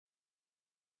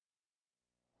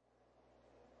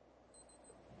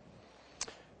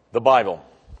The Bible.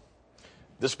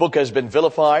 This book has been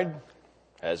vilified,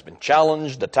 has been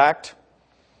challenged, attacked.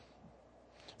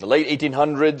 In the late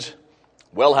 1800s,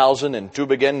 Wellhausen and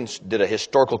Tübingen did a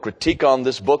historical critique on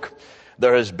this book.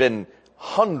 There has been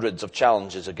hundreds of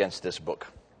challenges against this book.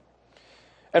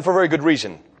 And for very good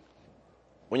reason.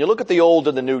 When you look at the Old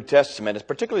and the New Testament,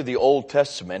 particularly the Old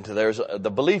Testament,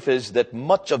 the belief is that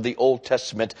much of the Old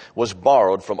Testament was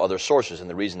borrowed from other sources. And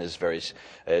the reason is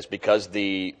because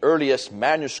the earliest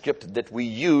manuscript that we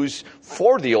use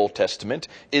for the Old Testament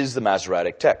is the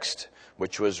Masoretic text,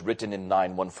 which was written in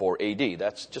 914 AD.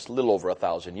 That's just a little over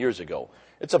 1,000 years ago.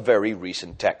 It's a very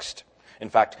recent text. In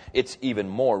fact, it's even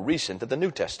more recent than the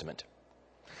New Testament.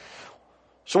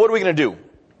 So what are we going to do?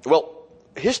 Well,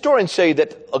 historians say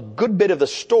that a good bit of the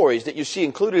stories that you see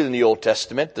included in the Old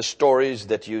Testament, the stories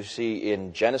that you see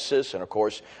in Genesis, and of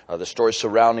course the stories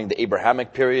surrounding the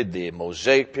Abrahamic period, the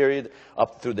Mosaic period,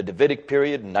 up through the Davidic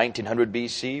period, 1900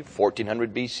 BC,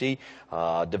 1400 BC,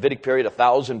 Davidic period,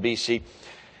 1000 BC.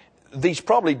 These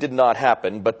probably did not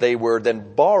happen, but they were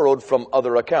then borrowed from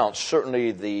other accounts.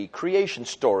 Certainly the creation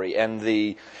story and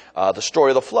the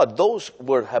story of the flood, those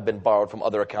would have been borrowed from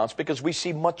other accounts because we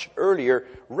see much earlier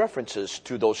references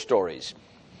to those stories.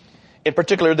 In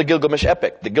particular, the Gilgamesh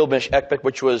epic. The Gilgamesh epic,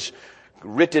 which was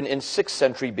written in 6th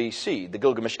century BC. The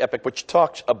Gilgamesh epic, which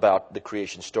talks about the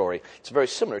creation story. It's very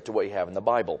similar to what you have in the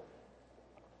Bible.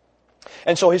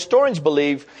 And so historians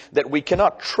believe that we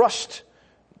cannot trust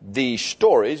the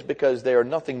stories because they are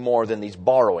nothing more than these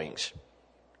borrowings.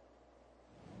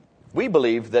 We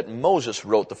believe that Moses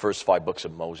wrote the first 5 books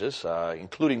of Moses,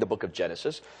 including the book of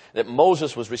Genesis, that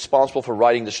Moses was responsible for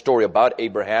writing the story about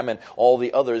Abraham and all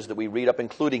the others that we read up,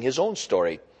 including his own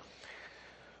story.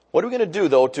 What are we going to do,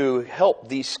 though, to help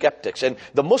these skeptics? And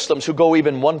the Muslims who go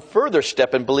even one further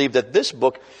step and believe that this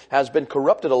book has been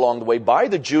corrupted along the way by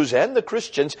the Jews and the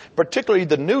Christians, particularly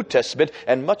the New Testament,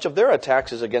 and much of their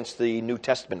attacks is against the New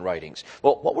Testament writings.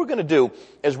 Well, what we're going to do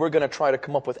is we're going to try to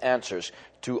come up with answers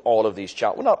to all of these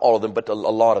challenges. Well, not all of them, but a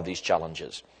lot of these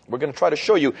challenges. We're going to try to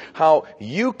show you how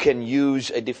you can use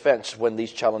a defense when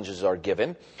these challenges are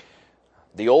given.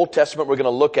 The Old Testament, we're going to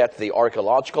look at the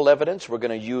archaeological evidence. We're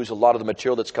going to use a lot of the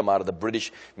material that's come out of the British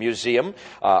Museum.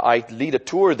 I lead a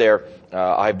tour there.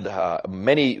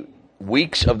 Many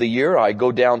weeks of the year, I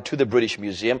go down to the British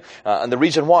Museum. And the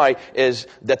reason why is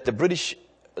that the British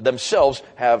themselves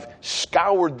have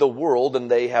scoured the world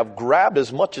and they have grabbed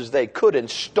as much as they could and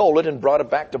stole it and brought it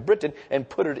back to Britain and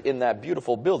put it in that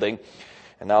beautiful building.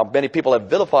 And now many people have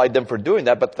vilified them for doing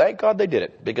that, but thank God they did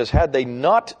it. Because had they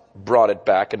not brought it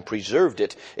back and preserved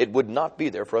it, it would not be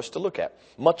there for us to look at.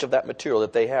 Much of that material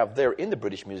that they have there in the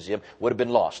British Museum would have been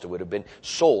lost. It would have been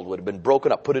sold, would have been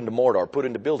broken up, put into mortar, put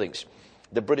into buildings.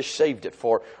 The British saved it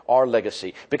for our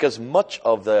legacy, because much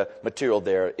of the material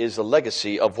there is a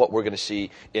legacy of what we're going to see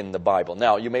in the Bible.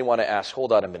 Now, you may want to ask,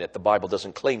 hold on a minute, the Bible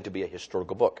doesn't claim to be a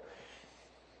historical book.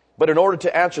 But in order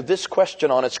to answer this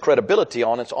question on its credibility,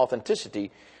 on its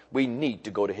authenticity, we need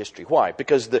to go to history. Why?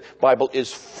 Because the Bible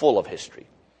is full of history.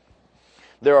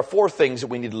 There are 4 things that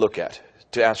we need to look at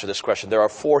to answer this question. There are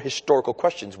 4 historical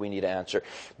questions we need to answer.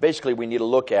 Basically, we need to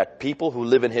look at people who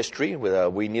live in history.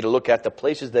 We need to look at the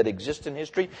places that exist in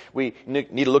history. We need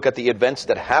to look at the events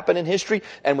that happen in history.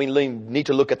 And we need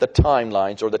to look at the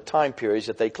timelines or the time periods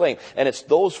that they claim. And it's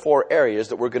those 4 areas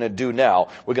that we're going to do now.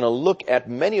 We're going to look at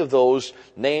many of those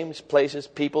names, places,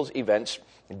 peoples, events,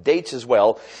 dates as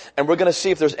well. And we're going to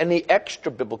see if there's any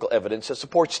extra biblical evidence that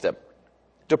supports them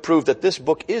to prove that this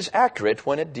book is accurate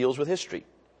when it deals with history.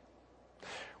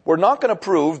 We're not going to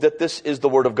prove that this is the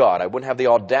Word of God. I wouldn't have the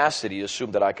audacity to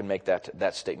assume that I can make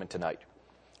that statement tonight.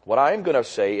 What I am going to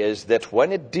say is that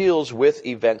when it deals with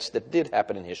events that did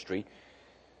happen in history,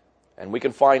 and we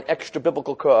can find extra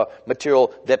biblical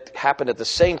material that happened at the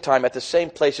same time, at the same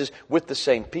places, with the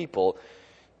same people,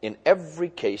 in every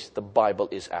case, the Bible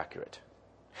is accurate.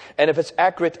 And if it's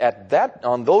accurate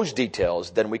on those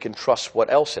details, then we can trust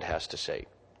what else it has to say.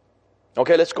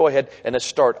 Okay, let's go ahead and let's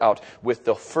start out with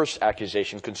the first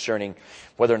accusation concerning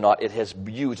whether or not it has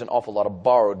used an awful lot of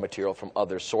borrowed material from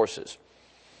other sources.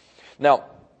 Now,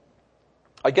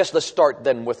 I guess let's start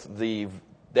then with the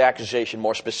accusation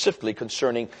more specifically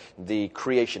concerning the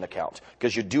creation account.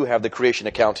 Because you do have the creation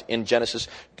account in Genesis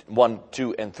 1,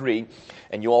 2, and 3.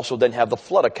 And you also then have the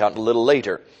flood account a little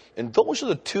later. And those are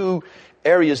the 2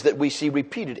 areas that we see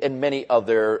repeated in many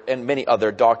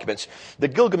other documents. The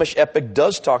Gilgamesh epic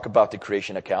does talk about the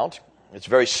creation account. It's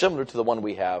very similar to the one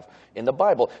we have in the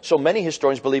Bible. So many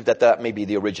historians believe that may be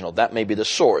the original. That may be the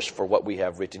source for what we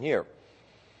have written here.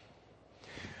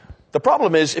 The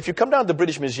problem is, if you come down to the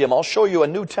British Museum, I'll show you a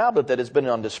new tablet that has been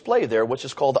on display there, which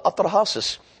is called the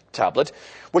Atrahasis tablet,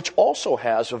 which also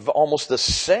has almost the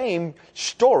same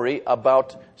story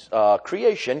about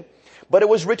creation, but it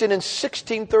was written in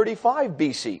 1635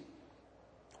 BC,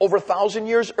 over 1,000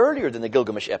 years earlier than the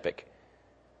Gilgamesh epic.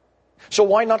 So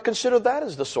why not consider that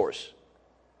as the source?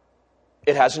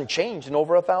 It hasn't changed in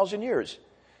over 1,000 years.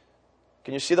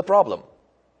 Can you see the problem?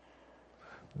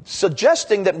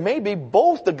 Suggesting that maybe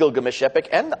both the Gilgamesh epic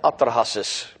and the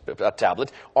Atrahasis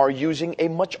tablet are using a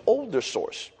much older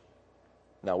source.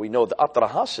 Now we know the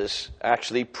Atrahasis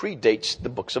actually predates the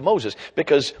books of Moses,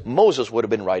 because Moses would have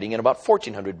been writing in about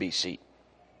 1400 BC.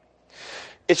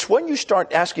 It's when you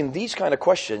start asking these kind of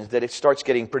questions that it starts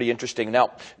getting pretty interesting.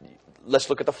 Now, let's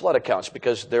look at the flood accounts,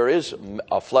 because there is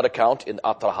a flood account in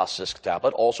Atrahasis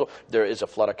tablet. Also, there is a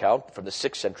flood account from the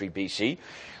 6th century BC,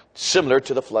 similar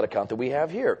to the flood account that we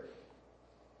have here.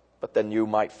 But then you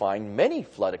might find many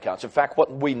flood accounts. In fact,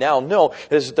 what we now know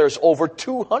is there's over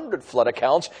 200 flood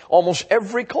accounts. Almost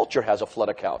every culture has a flood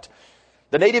account.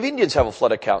 The native Indians have a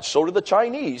flood account. So do the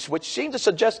Chinese, which seems to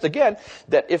suggest again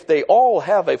that if they all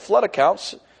have a flood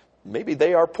account, maybe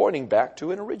they are pointing back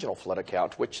to an original flood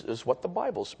account, which is what the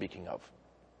Bible's speaking of.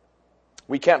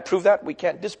 We can't prove that. We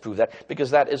can't disprove that,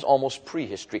 because that is almost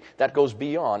prehistory. That goes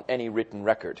beyond any written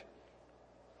record.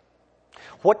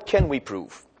 What can we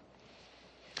prove?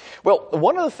 Well,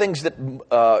 one of the things that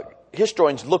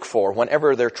historians look for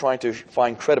whenever they're trying to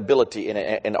find credibility in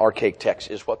an archaic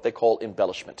text is what they call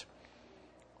embellishment.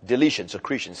 Deletions,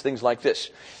 accretions, things like this.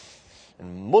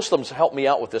 And Muslims help me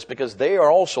out with this, because they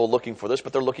are also looking for this,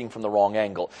 but they're looking from the wrong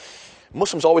angle.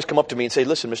 Muslims always come up to me and say,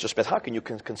 listen, Mr. Smith, how can you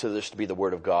consider this to be the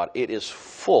Word of God? It is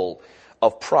full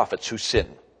of prophets who sin.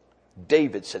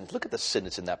 David sinned. Look at the sin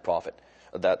that's in that prophet.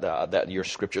 That your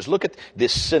scriptures. Look at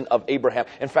this sin of Abraham.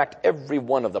 In fact, every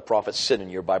one of the prophets sin in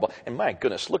your Bible. And my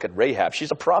goodness, look at Rahab.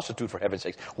 She's a prostitute, for heaven's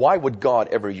sakes. Why would God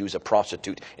ever use a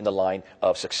prostitute in the line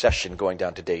of succession going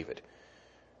down to David?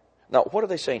 Now, what are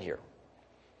they saying here?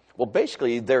 Well,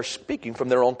 basically, they're speaking from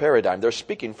their own paradigm. They're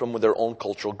speaking from their own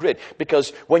cultural grid.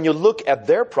 Because when you look at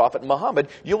their prophet, Muhammad,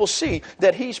 you will see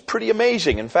that he's pretty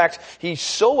amazing. In fact, he's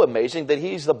so amazing that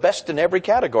he's the best in every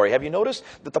category. Have you noticed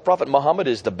that the prophet Muhammad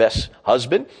is the best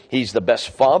husband? He's the best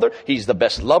father. He's the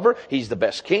best lover. He's the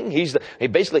best king. He's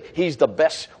the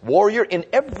best warrior. In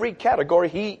every category,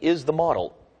 he is the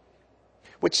model.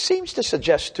 Which seems to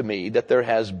suggest to me that there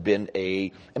has been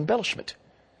a embellishment.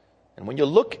 And when you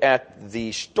look at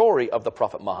the story of the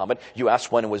Prophet Muhammad, you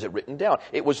ask, when was it written down?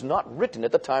 It was not written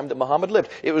at the time that Muhammad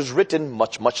lived. It was written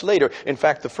much, much later. In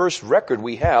fact, the first record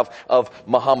we have of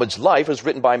Muhammad's life was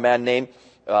written by a man named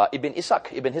Ibn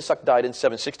Ishaq. Ibn Ishaq died in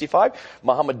 765.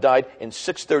 Muhammad died in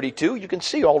 632. You can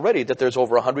see already that there's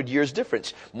over 100 years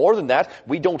difference. More than that,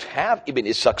 we don't have Ibn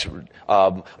Ishaq's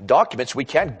documents. We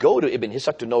can't go to Ibn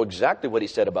Ishaq to know exactly what he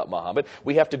said about Muhammad.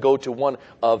 We have to go to one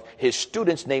of his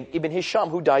students named Ibn Hisham,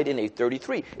 who died in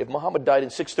 833. If Muhammad died in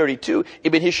 632,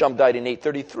 Ibn Hisham died in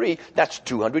 833, that's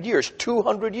 200 years.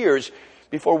 200 years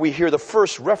before we hear the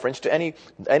first reference to any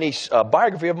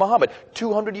biography of Muhammad.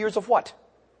 200 years of what?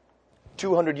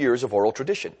 200 years of oral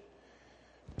tradition.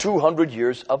 200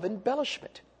 years of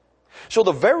embellishment. So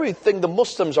the very thing the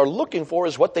Muslims are looking for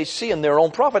is what they see in their own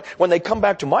prophet. When they come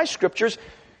back to my scriptures,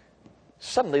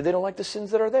 suddenly they don't like the sins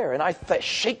that are there. And I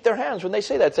shake their hands when they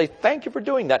say that. Say, thank you for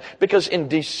doing that. Because in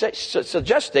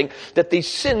suggesting that these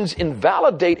sins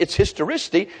invalidate its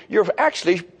historicity, you're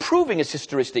actually proving its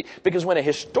historicity. Because when a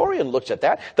historian looks at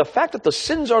that, the fact that the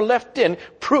sins are left in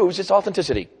proves its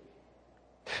authenticity.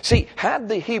 See, had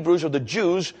the Hebrews or the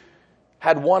Jews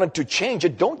had wanted to change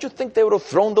it, don't you think they would have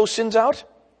thrown those sins out?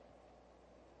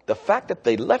 The fact that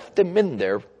they left them in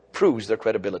there proves their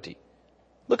credibility.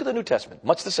 Look at the New Testament,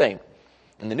 much the same.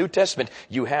 In the New Testament,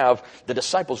 you have the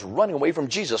disciples running away from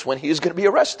Jesus when he is going to be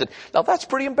arrested. Now, that's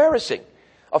pretty embarrassing.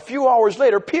 A few hours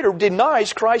later, Peter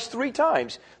denies Christ 3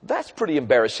 times. That's pretty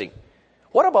embarrassing.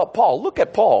 What about Paul? Look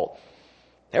at Paul.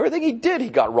 Everything he did, he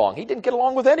got wrong. He didn't get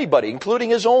along with anybody, including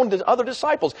his own other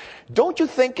disciples. Don't you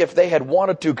think if they had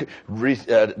wanted to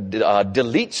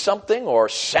delete something or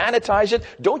sanitize it,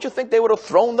 don't you think they would have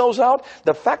thrown those out?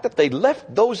 The fact that they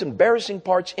left those embarrassing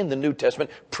parts in the New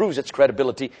Testament proves its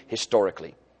credibility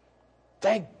historically.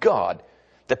 Thank God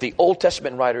that the Old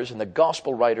Testament writers and the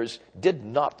Gospel writers did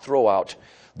not throw out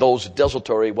those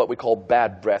desultory, what we call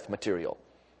bad breath material.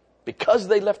 Because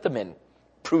they left them in,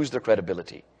 proves their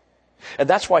credibility. And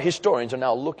that's why historians are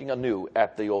now looking anew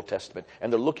at the Old Testament,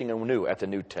 and they're looking anew at the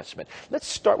New Testament. Let's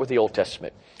start with the Old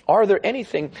Testament. Are there any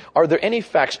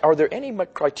facts, are there any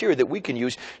criteria that we can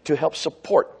use to help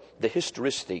support the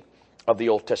historicity of the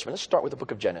Old Testament? Let's start with the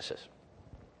book of Genesis.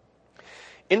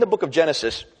 In the book of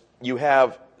Genesis, you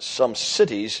have some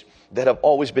cities that have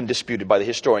always been disputed by the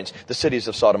historians. The cities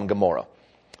of Sodom and Gomorrah.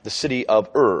 The city of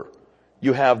Ur.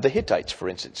 You have the Hittites, for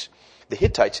instance. The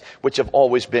Hittites, which have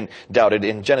always been doubted.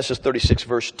 In Genesis 36,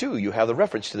 verse 2, you have the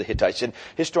reference to the Hittites. And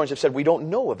historians have said, we don't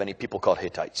know of any people called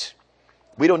Hittites.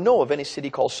 We don't know of any city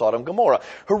called Sodom and Gomorrah.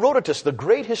 Herodotus, the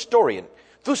great historian,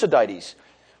 Thucydides,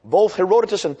 both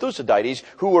Herodotus and Thucydides,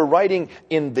 who were writing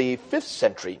in the 5th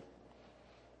century,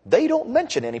 they don't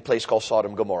mention any place called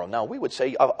Sodom and Gomorrah. Now, we would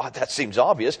say, that seems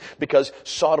obvious, because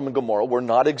Sodom and Gomorrah were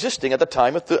not existing at the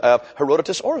time of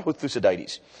Herodotus or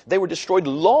Thucydides. They were destroyed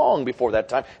long before that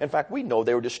time. In fact, we know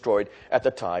they were destroyed at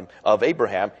the time of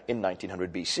Abraham in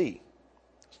 1900 BC.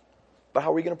 But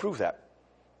how are we going to prove that?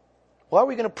 Well, how are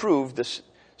we going to prove this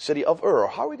city of Ur?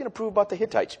 How are we going to prove about the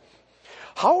Hittites?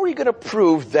 How are we going to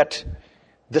prove that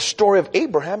the story of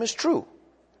Abraham is true?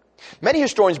 Many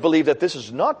historians believe that this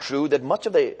is not true, that much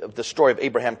of the story of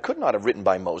Abraham could not have written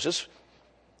by Moses.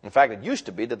 In fact, it used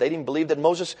to be that they didn't believe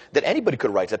that anybody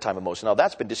could write at the time of Moses. Now,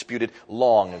 that's been disputed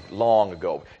long, long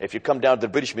ago. If you come down to the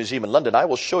British Museum in London, I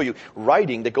will show you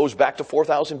writing that goes back to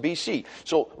 4000 BC.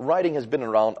 So writing has been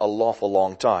around a lawful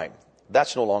long time.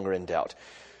 That's no longer in doubt.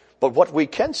 But what we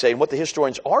can say, and what the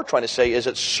historians are trying to say, is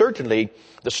that certainly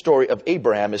the story of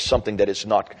Abraham is something that is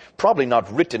probably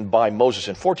not written by Moses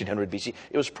in 1400 BC.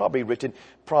 It was probably written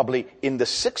in the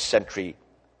 6th century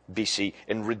BC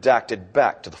and redacted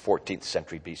back to the 14th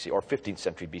century BC, or 15th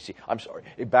century BC. I'm sorry,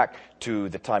 back to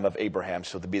the time of Abraham,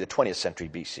 so to be the 20th century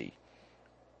BC.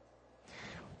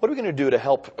 What are we going to do to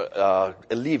help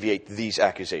alleviate these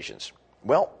accusations?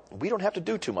 Well, we don't have to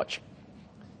do too much.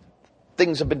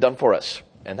 Things have been done for us.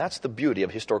 And that's the beauty of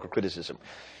historical criticism.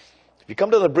 If you come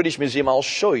to the British Museum, I'll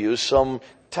show you some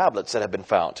tablets that have been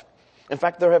found. In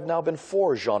fact, there have now been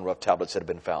 4 genera of tablets that have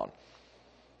been found.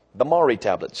 The Mari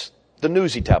tablets, the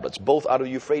Nuzi tablets, both out of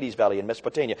the Euphrates Valley in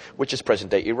Mesopotamia, which is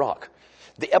present-day Iraq.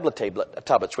 The Ebla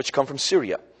tablets, which come from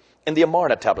Syria. And the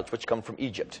Amarna tablets, which come from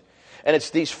Egypt. And it's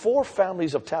these 4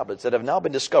 families of tablets that have now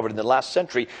been discovered in the last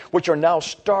century, which are now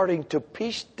starting to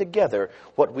piece together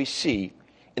what we see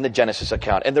in the Genesis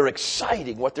account. And they're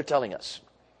exciting what they're telling us.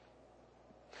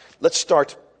 Let's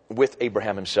start with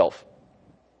Abraham himself.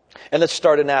 And let's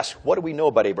start and ask, what do we know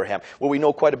about Abraham? Well, we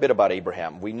know quite a bit about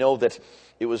Abraham. We know that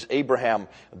it was Abraham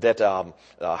that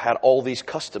had all these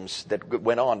customs that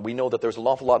went on. We know that there's an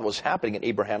awful lot that was happening in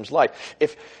Abraham's life.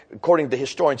 According to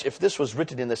historians, if this was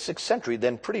written in the 6th century,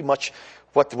 then pretty much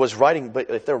what was writing, but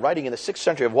if they're writing in the 6th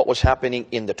century of what was happening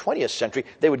in the 20th century,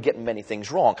 they would get many things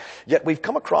wrong. Yet we've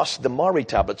come across the Mari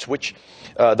tablets, which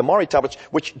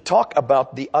talk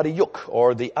about the Ariyuk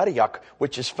or the Ariyak,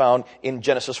 which is found in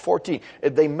Genesis 14.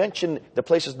 They mention the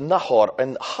places Nahor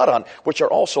and Haran, which are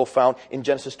also found in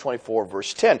Genesis 24,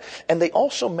 verse 10. And they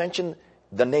also mention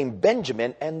the name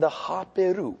Benjamin and the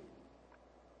Haperu.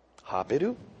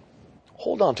 Haperu?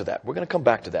 Hold on to that. We're going to come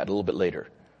back to that a little bit later.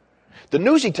 The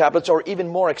Nuzi tablets are even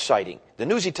more exciting. The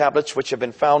Nuzi tablets, which have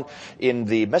been found in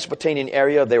the Mesopotamian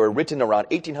area, they were written around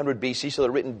 1800 BC, so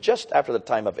they're written just after the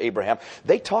time of Abraham.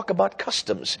 They talk about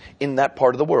customs in that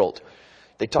part of the world.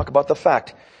 They talk about the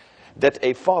fact that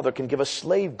a father can give a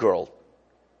slave girl.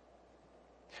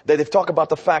 They've talked about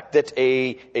the fact that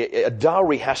a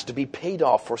dowry has to be paid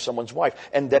off for someone's wife,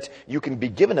 and that you can be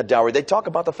given a dowry. They talk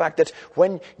about the fact that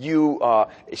when you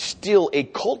steal a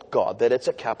cult god, that it's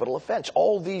a capital offense.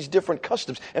 All these different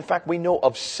customs. In fact, we know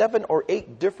of 7 or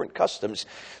 8 different customs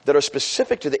that are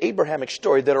specific to the Abrahamic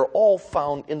story that are all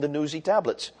found in the Nuzi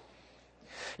tablets.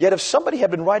 Yet if somebody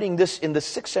had been writing this in the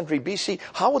 6th century BC,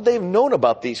 how would they have known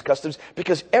about these customs?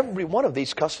 Because every one of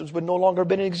these customs would no longer have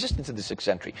been in existence in the 6th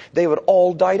century. They would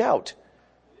all died out.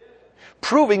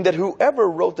 Proving that whoever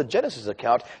wrote the Genesis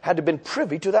account had to have been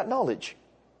privy to that knowledge.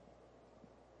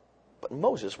 But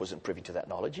Moses wasn't privy to that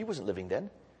knowledge. He wasn't living then.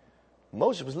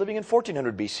 Moses was living in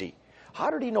 1400 BC. How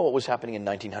did he know what was happening in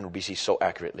 1900 BC so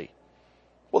accurately?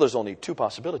 Well, there's only 2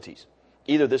 possibilities.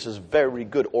 Either this is very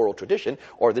good oral tradition,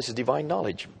 or this is divine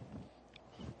knowledge.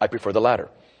 I prefer the latter.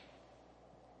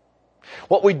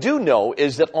 What we do know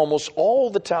is that almost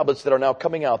all the tablets that are now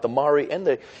coming out, the Mari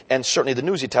and certainly the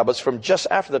Nuzi tablets from just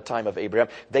after the time of Abraham,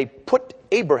 they put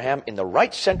Abraham in the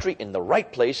right century, in the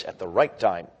right place, at the right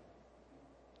time.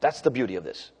 That's the beauty of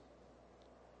this.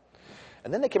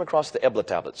 And then they came across the Ebla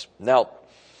tablets. Now,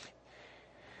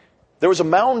 there was a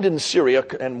mound in Syria,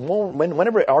 and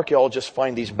whenever archaeologists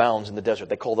find these mounds in the desert,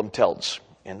 they call them tells.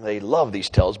 And they love these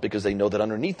tells because they know that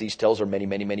underneath these tells are many,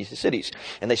 many, many cities.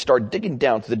 And they start digging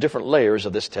down to the different layers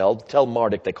of this Tel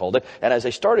Marduk they called it. And as they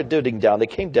started digging down, they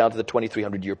came down to the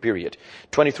 2300 year period.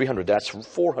 2300, that's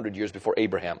 400 years before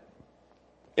Abraham.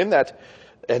 In that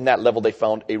In that level, they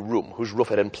found a room whose roof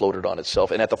had imploded on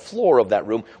itself. And at the floor of that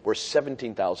room were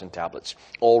 17,000 tablets,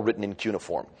 all written in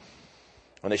cuneiform.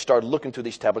 When they started looking through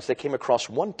these tablets, they came across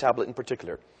one tablet in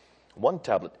particular. One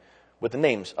tablet with the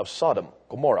names of Sodom,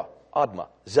 Gomorrah, Admah,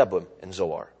 Zeboim, and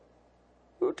Zoar.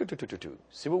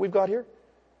 See what we've got here?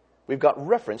 We've got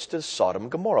reference to Sodom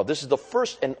and Gomorrah. This is the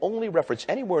first and only reference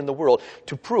anywhere in the world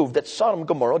to prove that Sodom and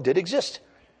Gomorrah did exist.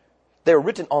 They're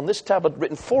written on this tablet,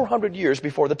 written 400 years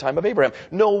before the time of Abraham.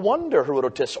 No wonder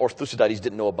Herodotus or Thucydides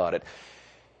didn't know about it.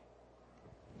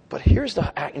 But here's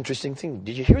the interesting thing.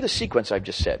 Did you hear the sequence I've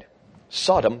just said?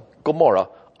 Sodom, Gomorrah,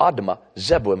 Admah,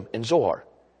 Zeboim, and Zoar.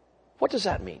 What does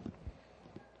that mean?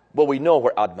 Well, we know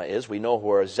where Admah is. We know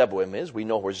where Zeboim is. We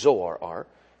know where Zoar are.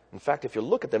 In fact, if you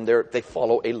look at them, they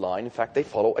follow a line. In fact, they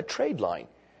follow a trade line.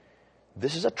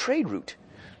 This is a trade route.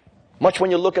 Much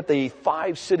when you look at the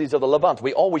 5 cities of the Levant.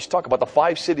 We always talk about the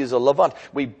 5 cities of Levant.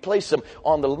 We place them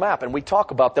on the map and we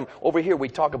talk about them. Over here we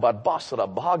talk about Basra,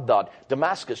 Baghdad,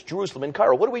 Damascus, Jerusalem, and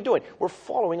Cairo. What are we doing? We're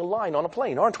following a line on a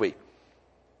plane, aren't we?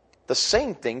 The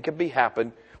same thing can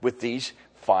happen with these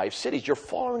 5 cities. You're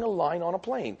following a line on a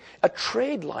plane, a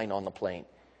trade line on the plane.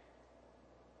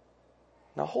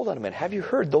 Now hold on a minute. Have you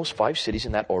heard those 5 cities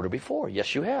in that order before?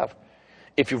 Yes, you have.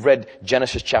 If you've read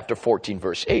Genesis chapter 14,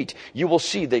 verse 8, you will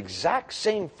see the exact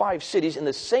same 5 cities in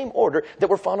the same order that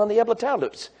were found on the Ebla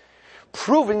tablets,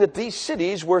 proving that these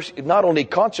cities were not only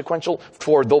consequential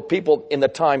for the people in the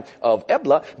time of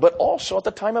Ebla, but also at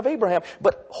the time of Abraham.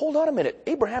 But hold on a minute.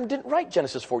 Abraham didn't write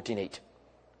Genesis 14:8.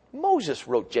 Moses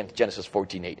wrote Genesis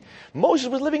 14:8. Moses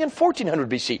was living in 1400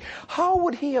 BC. How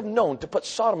would he have known to put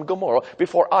Sodom and Gomorrah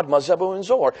before Admah, Zeboim, and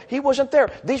Zoar? He wasn't there.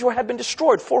 These had been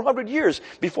destroyed 400 years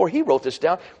before he wrote this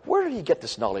down. Where did he get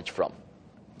this knowledge from?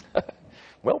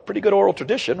 Well, pretty good oral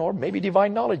tradition, or maybe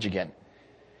divine knowledge again.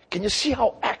 Can you see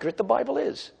how accurate the Bible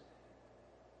is?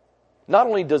 Not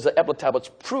only does the Ebla tablets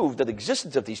prove the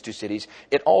existence of these 2 cities,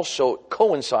 it also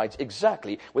coincides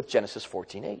exactly with Genesis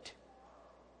 14:8.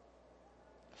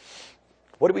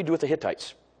 What do we do with the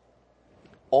Hittites?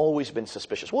 Always been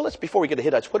suspicious. Well, before we get to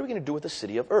Hittites, what are we going to do with the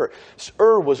city of Ur?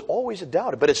 Ur was always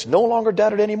doubted, but it's no longer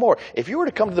doubted anymore. If you were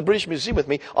to come to the British Museum with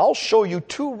me, I'll show you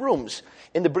 2 rooms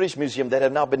in the British Museum that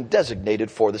have now been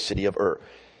designated for the city of Ur.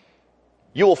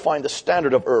 You will find the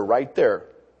standard of Ur right there,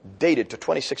 dated to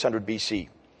 2600 BC.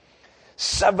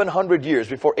 700 years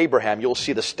before Abraham, you'll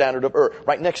see the standard of Ur.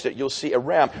 Right next to it, you'll see a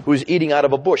ram who's eating out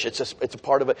of a bush. It's a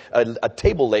part of a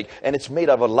table leg, and it's made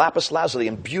out of a lapis lazuli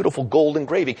and beautiful gold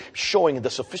engraving, showing the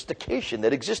sophistication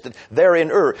that existed there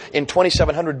in Ur in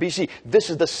 2700 BC.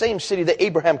 This is the same city that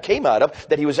Abraham came out of,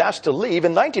 that he was asked to leave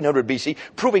in 1900 BC,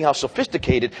 proving how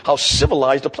sophisticated, how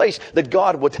civilized a place that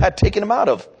God had taken him out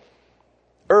of.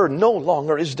 Ur no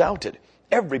longer is doubted.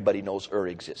 Everybody knows Ur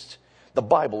exists. The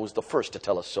Bible was the first to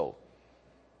tell us so.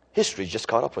 History's just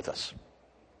caught up with us.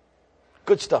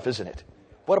 Good stuff, isn't it?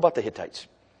 What about the Hittites?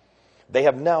 They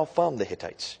have now found the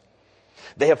Hittites.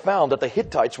 They have found that the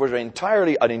Hittites were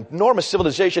entirely an enormous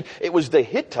civilization. It was the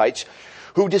Hittites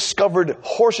who discovered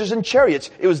horses and chariots.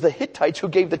 It was the Hittites who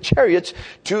gave the chariots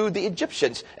to the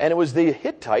Egyptians. And it was the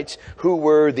Hittites who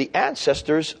were the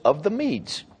ancestors of the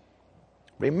Medes.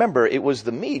 Remember, it was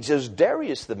the Medes, it was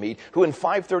Darius the Mede, who in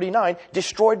 539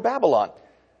 destroyed Babylon.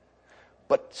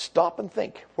 But stop and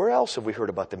think, where else have we heard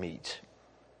about the Medes?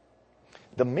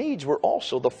 The Medes were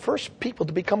also the first people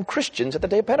to become Christians at the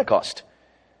day of Pentecost.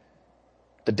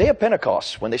 The day of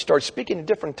Pentecost, when they started speaking in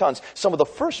different tongues, some of the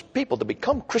first people to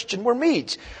become Christian were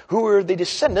Medes, who were the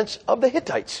descendants of the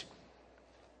Hittites.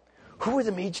 Who are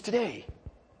the Medes today?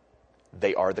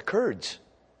 They are the Kurds.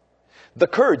 The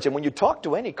Kurds, and when you talk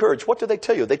to any Kurds, what do they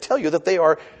tell you? They tell you that they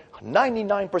are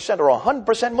 99% or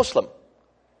 100% Muslim.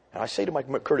 And I say to my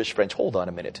Kurdish friends, hold on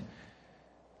a minute.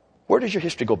 Where does your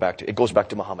history go back to? It goes back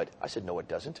to Muhammad. I said, no, it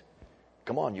doesn't.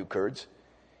 Come on, you Kurds.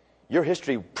 Your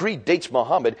history predates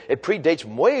Muhammad. It predates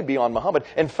way beyond Muhammad.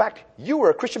 In fact, you were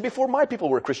a Christian before my people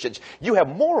were Christians. You have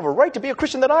more of a right to be a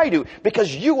Christian than I do,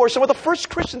 because you are some of the first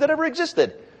Christians that ever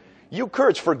existed. You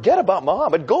Kurds, forget about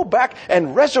Muhammad. Go back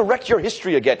and resurrect your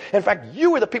history again. In fact,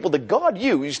 you were the people that God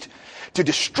used to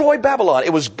destroy Babylon.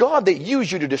 It was God that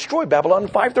used you to destroy Babylon in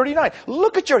 539.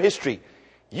 Look at your history.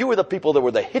 You were the people that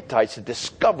were the Hittites that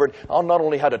discovered not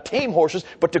only how to tame horses,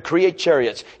 but to create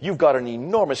chariots. You've got an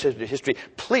enormous history.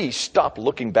 Please stop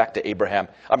looking back to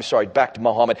back to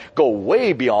Muhammad. Go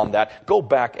way beyond that. Go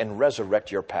back and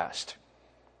resurrect your past,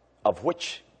 of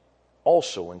which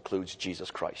also includes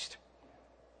Jesus Christ.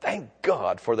 Thank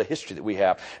God for the history that we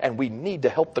have. And we need to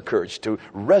help the Kurds to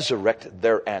resurrect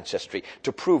their ancestry,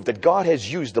 to prove that God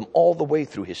has used them all the way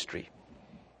through history.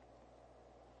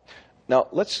 Now,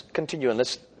 let's continue and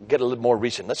let's get a little more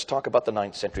recent. Let's talk about the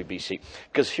 9th century BC,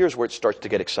 because here's where it starts to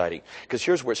get exciting, because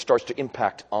here's where it starts to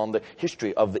impact on the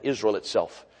history of the Israel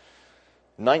itself.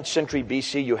 9th century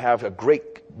BC, you have a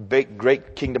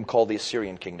great kingdom called the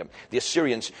Assyrian kingdom. The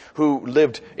Assyrians who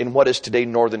lived in what is today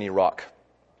northern Iraq.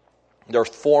 There are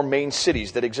 4 main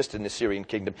cities that existed in the Assyrian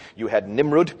kingdom. You had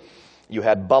Nimrud, you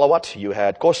had Balawat, you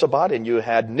had Khorsabad, and you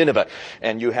had Nineveh.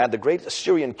 And you had the great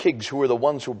Assyrian kings who were the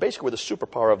ones who basically were the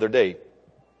superpower of their day.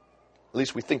 At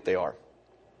least we think they are.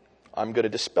 I'm going to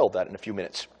dispel that in a few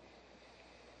minutes,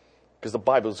 because the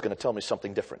Bible is going to tell me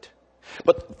something different.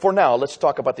 But for now, let's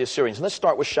talk about the Assyrians. And let's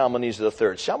start with Shalmaneser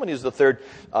III. Shalmaneser III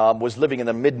was living in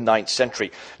the mid-9th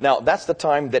century. Now, that's the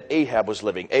time that Ahab was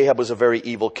living. Ahab was a very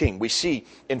evil king. We see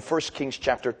in 1 Kings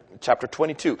chapter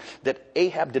 22 that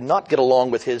Ahab did not get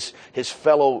along with his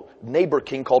fellow neighbor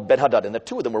king called Ben-Hadad. And the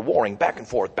two of them were warring back and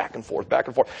forth, back and forth, back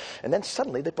and forth. And then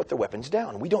suddenly they put their weapons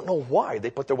down. We don't know why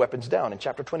they put their weapons down. In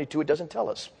chapter 22, it doesn't tell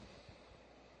us.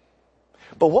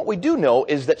 But what we do know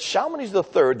is that Shalmaneser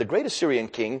III, the great Assyrian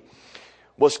king,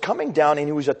 was coming down and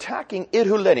he was attacking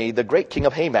Idhuleni, the great king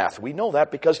of Hamath. We know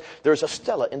that because there's a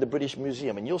stela in the British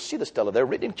Museum, and you'll see the stela there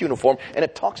written in cuneiform, and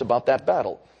it talks about that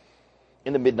battle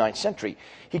in the mid-9th century.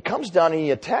 He comes down and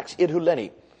he attacks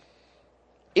Idhuleni.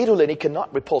 Idhuleni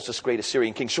cannot repulse this great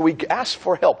Assyrian king, so he asks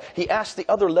for help. He asks the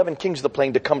other 11 kings of the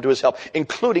plain to come to his help,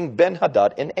 including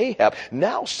Ben-Hadad and Ahab.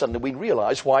 Now suddenly we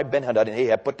realize why Ben-Hadad and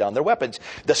Ahab put down their weapons.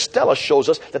 The stela shows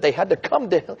us that they had to come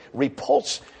to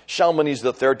repulse Shalmaneser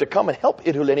III, to come and help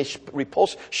Idhuleni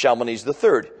repulse Shalmaneser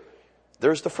III.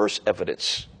 There's the first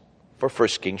evidence for 1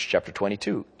 Kings chapter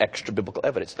 22. Extra biblical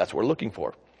evidence. That's what we're looking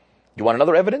for. You want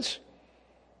another evidence?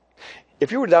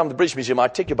 If you were down in the British Museum,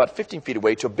 I'd take you about 15 feet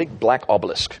away to a big black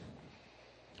obelisk.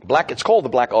 It's called the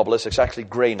black obelisk. It's actually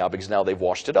gray now because now they've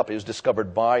washed it up. It was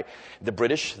discovered by the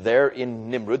British there in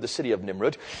Nimrud, the city of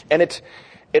Nimrud. And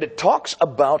it talks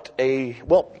about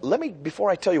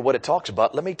before I tell you what it talks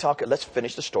about, let's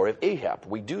finish the story of Ahab.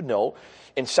 We do know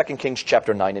in 2 Kings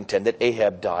chapter 9 and 10 that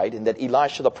Ahab died, and that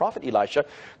Elisha, the prophet Elisha,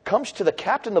 comes to the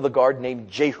captain of the guard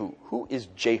named Jehu. Who is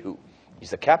Jehu?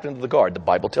 He's the captain of the guard. The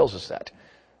Bible tells us that.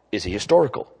 Is he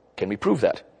historical? Can we prove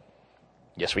that?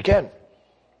 Yes, we can.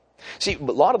 See, a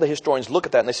lot of the historians look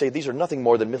at that and they say these are nothing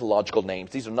more than mythological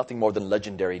names. These are nothing more than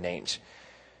legendary names.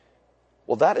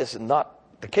 Well, that is not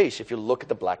the case if you look at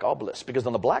the black obelisk. Because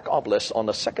on the black obelisk, on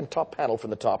the second top panel from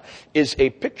the top, is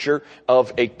a picture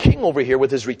of a king over here with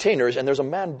his retainers, and there's a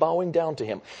man bowing down to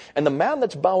him. And the man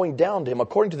that's bowing down to him,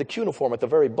 according to the cuneiform at the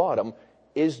very bottom,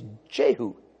 is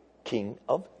Jehu, king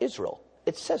of Israel.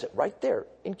 It says it right there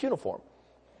in cuneiform.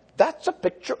 That's a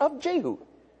picture of Jehu.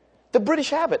 The British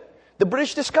have it. The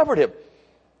British discovered him.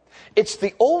 It's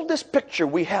the oldest picture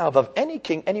we have of any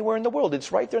king anywhere in the world.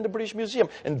 It's right there in the British Museum.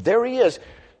 And there he is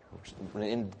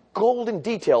in golden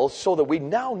details, so that we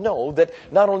now know that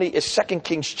not only is 2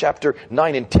 Kings chapter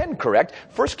 9 and 10 correct,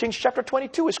 1 Kings chapter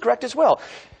 22 is correct as well.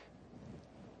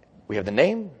 We have the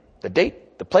name, the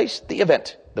date, the place, the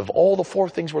event of all the 4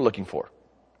 things we're looking for.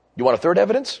 You want a third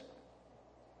evidence?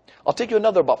 I'll take you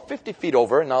another about 50 feet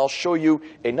over, and I'll show you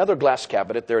another glass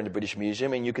cabinet there in the British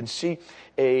Museum, and you can see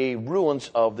ruins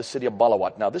of the city of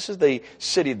Balawat. Now, this is the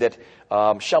city that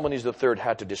Shalmaneser III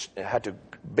had to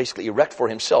basically erect for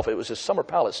himself. It was his summer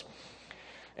palace.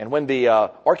 And when the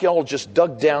archaeologists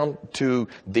dug down to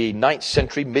the 9th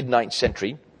century, mid-9th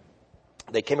century,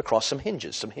 they came across some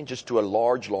hinges to a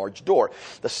large, large door.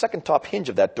 The second top hinge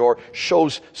of that door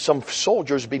shows some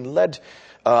soldiers being led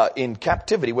in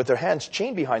captivity with their hands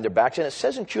chained behind their backs. And it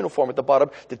says in cuneiform at the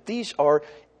bottom that these are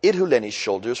Idhuleni's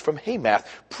soldiers from Hamath,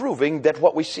 proving that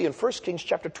what we see in 1 Kings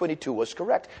chapter 22 was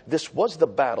correct. This was the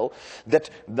battle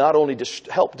that not only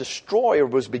helped destroy or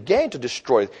began to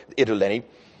destroy Idhuleni,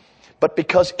 but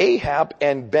because Ahab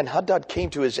and Ben-Hadad came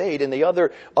to his aid and the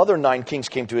other 9 kings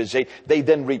came to his aid, they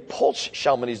then repulsed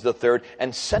Shalmaneser III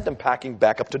and sent him packing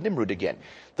back up to Nimrud again.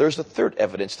 There's the third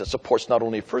evidence that supports not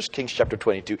only 1 Kings chapter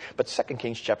 22, but 2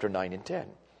 Kings chapter 9 and 10.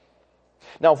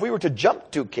 Now, if we were to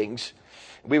jump 2 kings,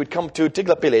 we would come to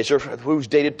Tiglath-Pileser, who's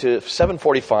dated to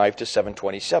 745 to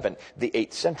 727, the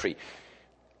 8th century.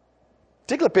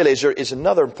 Tiglath-Pileser is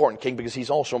another important king because he's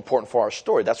also important for our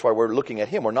story. That's why we're looking at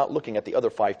him. We're not looking at the other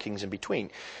 5 kings in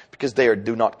between, because they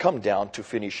do not come down to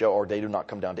Phoenicia or they do not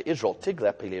come down to Israel.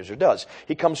 Tiglath-Pileser does.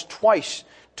 He comes twice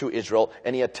to Israel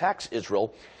and he attacks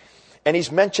Israel. And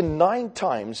he's mentioned 9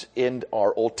 times in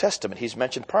our Old Testament. He's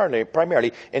mentioned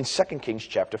primarily in 2 Kings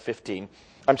chapter 15.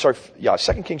 2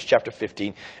 Kings chapter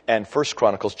 15 and 1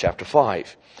 Chronicles chapter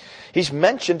 5. He's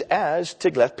mentioned as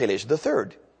Tiglath-Pileser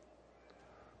III.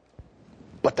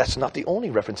 But that's not the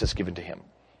only reference that's given to him.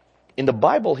 In the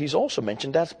Bible, he's also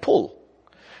mentioned as Pul.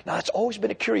 Now, it's always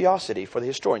been a curiosity for the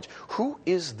historians. Who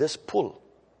is this Pul?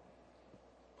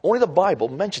 Only the Bible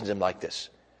mentions him like this.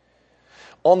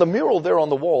 On the mural there on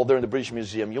the wall there in the British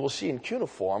Museum, you will see in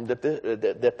cuneiform that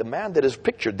the man that is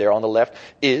pictured there on the left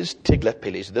is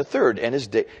Tiglath-Pileser III, and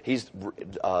he's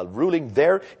ruling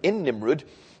there in Nimrud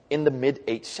in the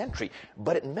mid-8th century.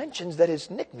 But it mentions that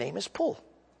his nickname is Pul,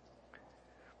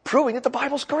 proving that the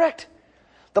Bible's correct.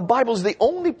 The Bible is the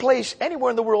only place anywhere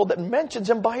in the world that mentions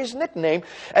him by his nickname.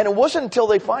 And it wasn't until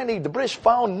the British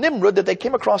found Nimrud, that they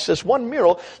came across this one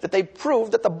mural, that they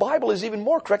proved that the Bible is even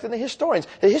more correct than the historians.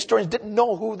 The historians didn't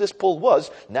know who this Pul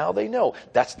was. Now they know.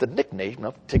 That's the nickname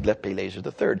of Tiglath-Pileser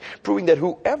III, proving that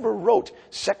whoever wrote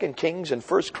 2 Kings and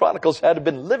 1 Chronicles had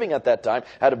been living at that time,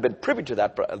 had been privy to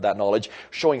that knowledge,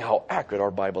 showing how accurate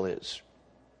our Bible is.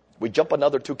 We jump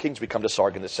another 2 kings, we come to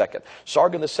Sargon II.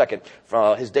 Sargon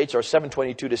II, his dates are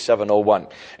 722 to 701.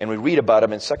 And we read about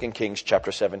him in 2 Kings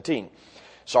chapter 17.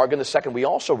 Sargon II we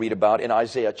also read about in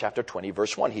Isaiah chapter 20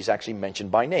 verse 1. He's actually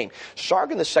mentioned by name.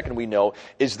 Sargon II we know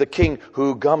is the king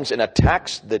who comes and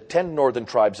attacks the 10 northern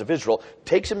tribes of Israel,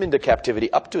 takes them into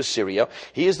captivity up to Assyria.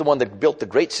 He is the one that built the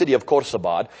great city of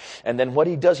Khorsabad. And then what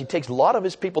he does, he takes a lot of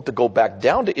his people to go back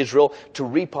down to Israel to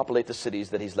repopulate the cities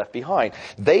that he's left behind.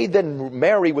 They then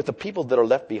marry with the people that are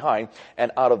left behind,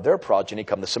 and out of their progeny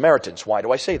come the Samaritans. Why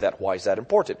do I say that? Why is that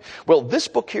important? Well, this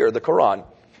book here, the Quran,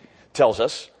 tells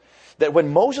us that when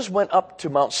Moses went up to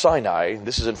Mount Sinai,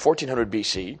 this is in 1400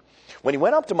 BC, when he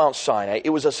went up to Mount Sinai, it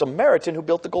was a Samaritan who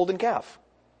built the golden calf.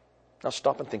 Now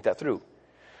stop and think that through.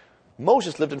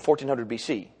 Moses lived in 1400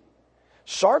 BC.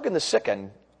 Sargon II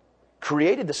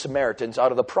created the Samaritans out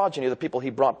of the progeny of the people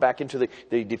he brought back into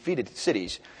the defeated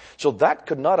cities. So that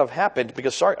could not have happened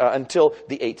until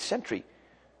the 8th century.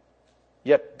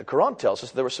 Yet the Quran tells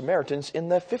us there were Samaritans in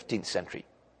the 15th century.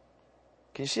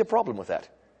 Can you see a problem with that?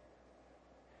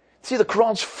 See, the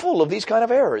Quran's full of these kind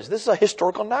of errors. This is a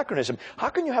historical anachronism. How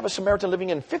can you have a Samaritan living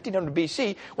in 1500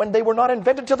 BC when they were not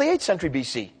invented until the 8th century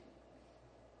BC?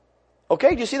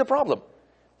 Okay, do you see the problem?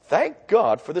 Thank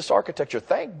God for this architecture.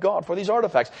 Thank God for these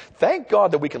artifacts. Thank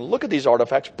God that we can look at these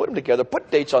artifacts, put them together, put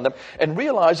dates on them, and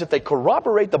realize that they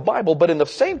corroborate the Bible, but in the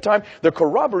same time, they're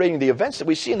corroborating the events that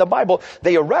we see in the Bible.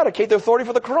 They eradicate the authority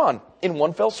for the Quran in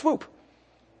one fell swoop.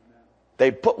 They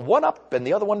put one up and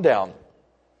the other one down.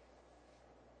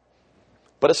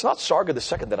 But it's not Sargon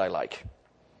II that I like.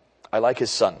 I like his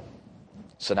son,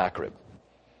 Sennacherib.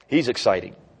 He's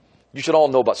exciting. You should all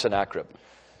know about Sennacherib.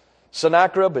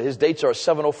 Sennacherib, his dates are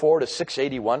 704 to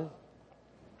 681.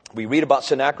 We read about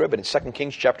Sennacherib in 2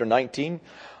 Kings chapter 19.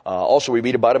 Also, we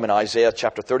read about him in Isaiah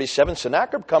chapter 37.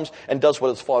 Sennacherib comes and does what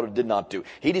his father did not do.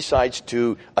 He decides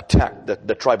to attack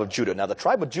the tribe of Judah. Now, the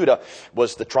tribe of Judah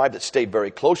was the tribe that stayed very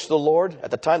close to the Lord.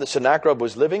 At the time that Sennacherib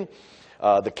was living,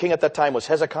 the king at that time was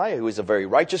Hezekiah, who is a very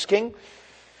righteous king.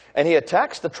 And he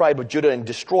attacks the tribe of Judah and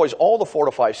destroys all the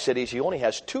fortified cities. He only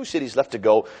has 2 cities left to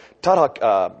go,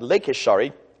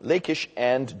 Lachish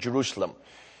and Jerusalem.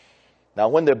 Now,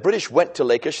 when the British went to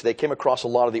Lachish, they came across a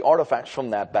lot of the artifacts from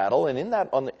that battle, and in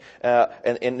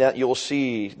that you will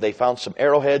see they found some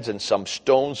arrowheads and some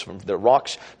stones from the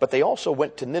rocks. But they also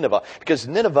went to Nineveh, because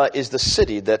Nineveh is the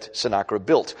city that Sennacherib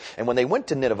built. And when they went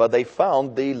to Nineveh, they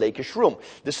found the Lachish room.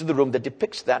 This is the room that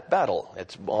depicts that battle.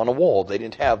 It's on a wall. They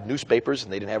didn't have newspapers,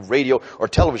 and they didn't have radio or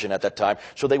television at that time,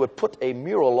 so they would put a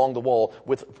mural along the wall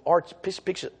with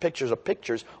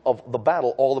pictures of the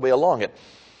battle all the way along it.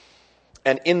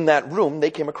 And in that room,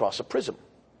 they came across a prism.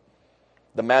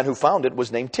 The man who found it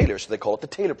was named Taylor, so they call it the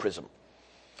Taylor prism.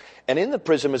 And in the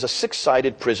prism is a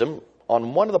 6-sided prism.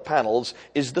 On one of the panels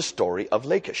is the story of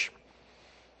Lachish.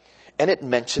 And it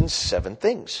mentions 7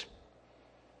 things.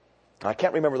 I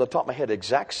can't remember off the top of my head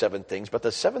exact 7 things, but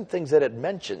the 7 things that it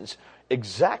mentions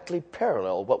exactly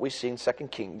parallel what we see in 2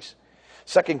 Kings.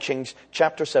 2 Kings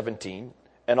chapter 17.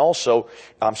 And also,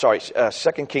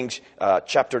 2 Kings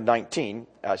chapter 19,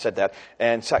 I said that.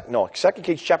 And 2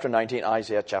 Kings chapter 19,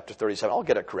 Isaiah chapter 37. I'll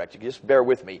get it correct. You can just bear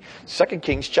with me. 2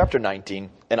 Kings chapter 19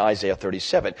 and Isaiah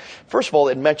 37. First of all,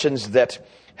 it mentions that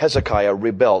Hezekiah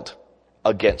rebelled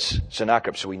against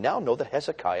Sennacherib. So we now know that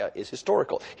Hezekiah is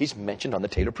historical. He's mentioned on the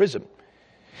Taylor prism.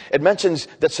 It mentions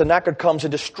that Sennacherib comes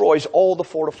and destroys all the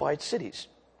fortified cities.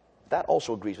 That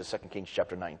also agrees with 2 Kings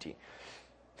chapter 19.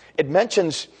 It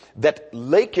mentions that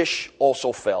Lachish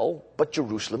also fell, but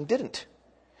Jerusalem didn't.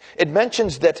 It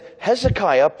mentions that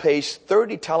Hezekiah pays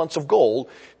 30 talents of gold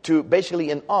to basically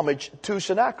in homage to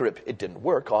Sennacherib. It didn't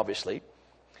work, obviously.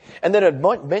 And then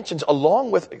it mentions,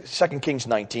 along with 2 Kings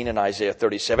 19 and Isaiah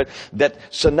 37, that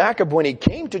Sennacherib, when he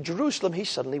came to Jerusalem, he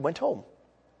suddenly went home.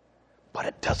 But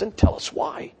it doesn't tell us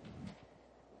why.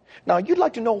 Now, you'd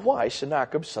like to know why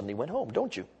Sennacherib suddenly went home,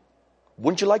 don't you?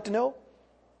 Wouldn't you like to know?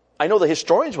 I know the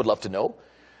historians would love to know,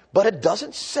 but it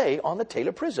doesn't say on the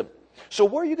Taylor Prism. So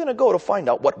where are you going to go to find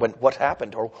out what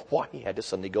happened or why he had to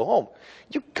suddenly go home?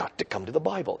 You've got to come to the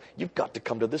Bible. You've got to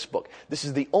come to this book. This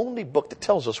is the only book that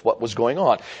tells us what was going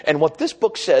on. And what this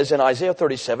book says in Isaiah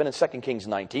 37 and 2 Kings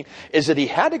 19 is that he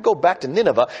had to go back to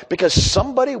Nineveh because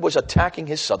somebody was attacking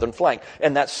his southern flank.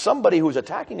 And that somebody who was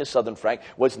attacking his southern flank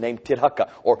was named Tirhakah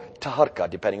or Taharka,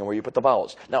 depending on where you put the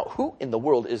vowels. Now, who in the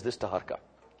world is this Taharka?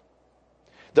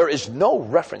 There is no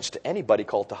reference to anybody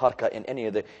called Taharka in any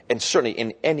of and certainly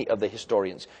in any of the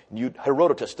historians.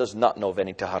 Herodotus does not know of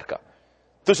any Taharka.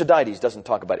 Thucydides doesn't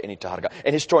talk about any Taharka.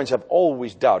 And historians have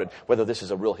always doubted whether this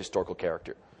is a real historical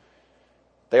character.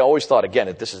 They always thought, again,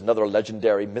 that this is another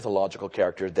legendary, mythological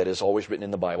character that is always written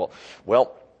in the Bible.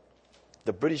 Well,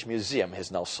 the British Museum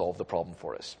has now solved the problem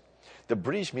for us. The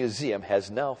British Museum has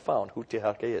now found who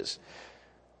Taharka is.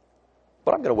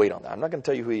 But I'm going to wait on that. I'm not going to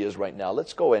tell you who he is right now.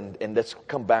 Let's go and let's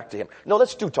come back to him. No,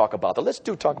 let's talk about that. Let's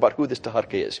talk about who this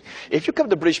Taharka is. If you come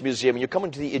to the British Museum and you come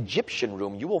into the Egyptian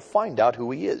room, you will find out who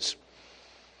he is.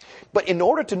 But in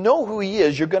order to know who he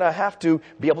is, you're going to have to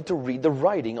be able to read the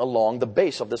writing along the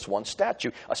base of this one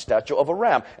statue, a statue of a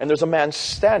ram. And there's a man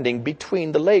standing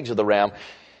between the legs of the ram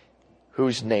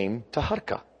who's named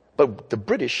Taharka. But the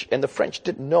British and the French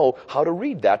didn't know how to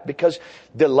read that because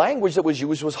the language that was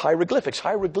used was hieroglyphics.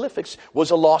 Hieroglyphics was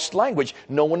a lost language.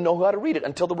 No one knew how to read it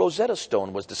until the Rosetta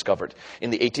Stone was discovered in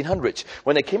the 1800s.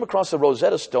 When they came across the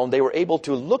Rosetta Stone, they were able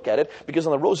to look at it because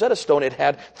on the Rosetta Stone it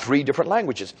had 3 different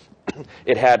languages.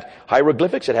 It had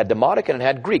hieroglyphics, it had Demotic, and it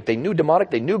had Greek. They knew Demotic,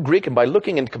 they knew Greek, and by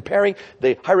looking and comparing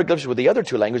the hieroglyphics with the other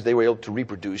 2 languages, they were able to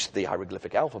reproduce the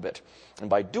hieroglyphic alphabet. And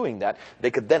by doing that,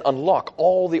 they could then unlock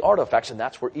all the artifacts, and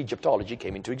that's where Egyptology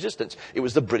came into existence. It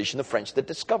was the British and the French that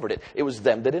discovered it. It was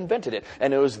them that invented it.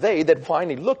 And it was they that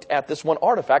finally looked at this one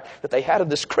artifact that they had in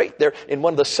this crate there in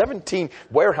one of the 17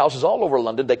 warehouses all over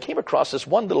London. They came across this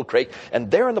one little crate,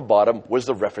 and there in the bottom was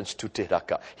the reference to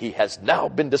Tirhakah. He has now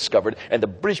been discovered, and the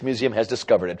British Museum has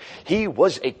discovered it. He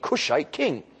was a Cushite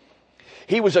king.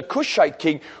 He was a Cushite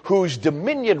king whose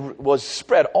dominion was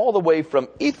spread all the way from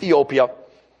Ethiopia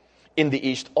in the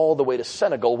east all the way to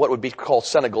Senegal, what would be called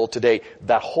Senegal today.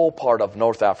 That whole part of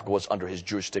North Africa was under his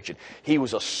jurisdiction. He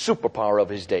was a superpower of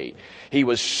his day. He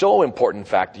was so important, in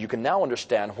fact, you can now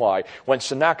understand why when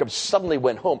Sennacherib suddenly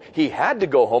went home, he had to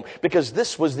go home because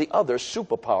this was the other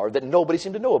superpower that nobody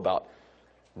seemed to know about.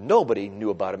 Nobody knew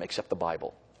about him except the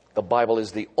Bible. The Bible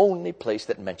is the only place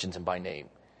that mentions him by name.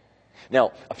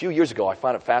 Now, a few years ago, I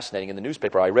found it fascinating. In the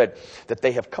newspaper, I read that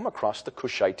they have come across the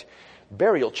Cushite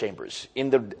burial chambers in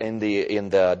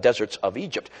the deserts of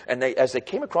Egypt. And as they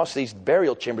came across these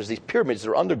burial chambers, these pyramids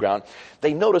that are underground,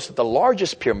 they noticed that the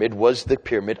largest pyramid was the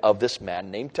pyramid of this man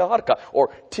named Taharka or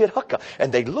Tirhakah.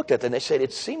 And they looked at it and they said,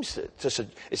 it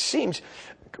seems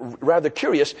rather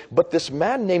curious, but this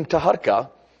man named Taharka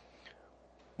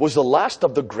was the last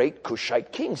of the great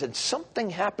Cushite kings. And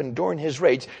something happened during his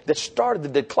reign that started the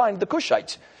decline of the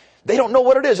Cushites. They don't know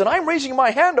what it is. And I'm raising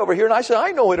my hand over here and I said,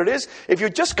 I know what it is. If you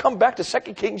just come back to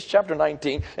 2 Kings chapter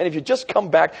 19, and if you just come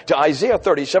back to Isaiah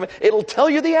 37, it'll tell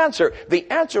you the answer. The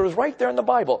answer is right there in the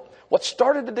Bible. What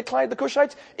started the decline of the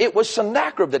Cushites? It was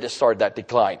Sennacherib that started that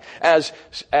decline. As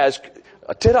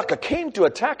Tirhakah came to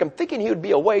attack him, thinking he would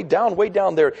be way down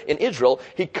there in Israel.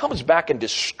 He comes back and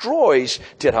destroys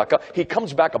Tirhakah. He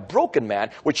comes back a broken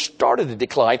man, which started the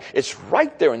decline. It's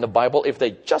right there in the Bible. If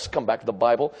they just come back to the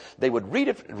Bible, they would read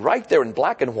it right there in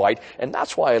black and white. And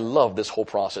that's why I love this whole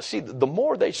process. See, the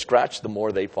more they scratch, the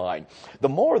more they find. The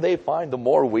more they find, the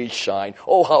more we shine.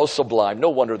 Oh, how sublime. No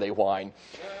wonder they whine.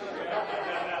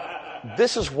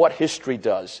 This is what history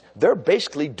does. They're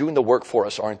basically doing the work for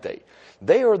us, aren't they?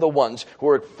 They are the ones who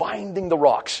are finding the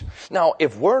rocks. Now,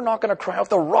 if we're not going to cry out,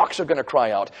 the rocks are going to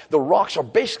cry out. The rocks are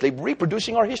basically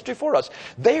reproducing our history for us.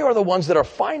 They are the ones that are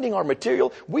finding our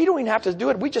material. We don't even have to do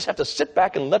it. We just have to sit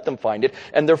back and let them find it.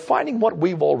 And they're finding what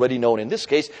we've already known. In this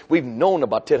case, we've known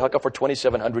about Tirhakah for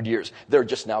 2,700 years. They're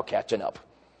just now catching up.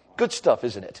 Good stuff,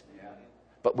 isn't it?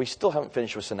 But we still haven't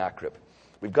finished with Sennacherib.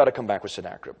 We've got to come back with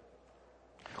Sennacherib.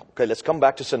 Okay, let's come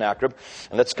back to Sennacherib.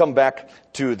 And let's come back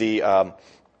to the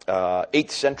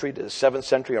 8th century to the 7th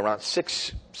century, around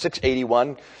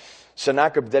 681.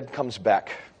 Sennacherib then comes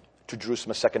back to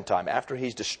Jerusalem a second time. After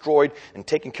he's destroyed and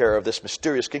taken care of this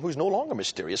mysterious king, who's no longer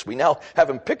mysterious. We now have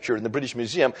him pictured in the British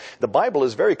Museum. The Bible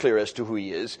is very clear as to who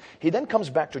he is. He then comes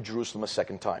back to Jerusalem a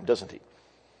second time, doesn't he?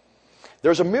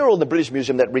 There's a mural in the British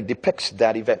Museum that depicts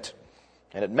that event.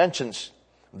 And it mentions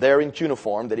there in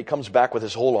cuneiform that he comes back with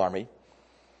his whole army.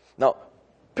 Now,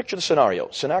 Picture the scenario.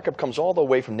 Sennacherib comes all the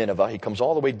way from Nineveh. He comes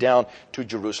all the way down to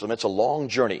Jerusalem. It's a long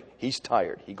journey. He's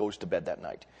tired. He goes to bed that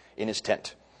night in his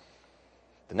tent.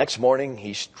 The next morning,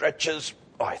 he stretches.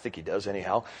 Oh, I think he does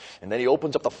anyhow. And then he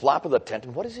opens up the flap of the tent.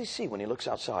 And what does he see when he looks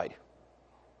outside?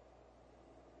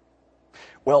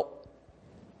 Well,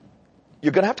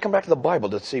 you're going to have to come back to the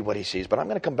Bible to see what he sees, but I'm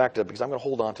going to come back to it because I'm going to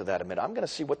hold on to that a minute. I'm going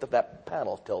to see what that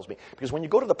panel tells me. Because when you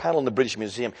go to the panel in the British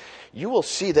Museum, you will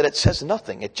see that it says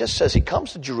nothing. It just says he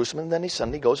comes to Jerusalem and then he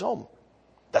suddenly goes home.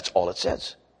 That's all it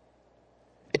says.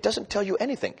 It doesn't tell you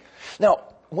anything. Now,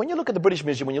 when you look at the British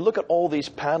Museum, when you look at all these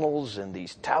panels and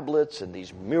these tablets and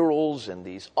these murals and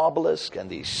these obelisks and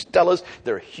these stelas,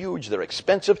 they're huge, they're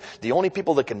expensive. The only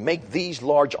people that can make these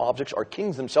large objects are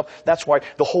kings themselves. That's why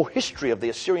the whole history of the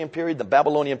Assyrian period, the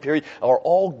Babylonian period, are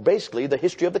all basically the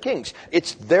history of the kings.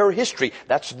 It's their history.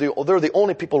 They're the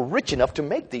only people rich enough to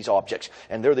make these objects.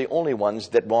 And they're the only ones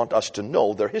that want us to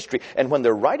know their history. And when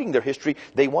they're writing their history,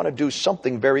 they want to do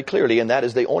something very clearly, and that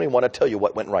is they only want to tell you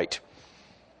what went right.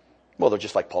 Well, they're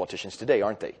just like politicians today,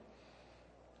 aren't they?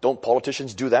 Don't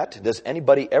politicians do that? Does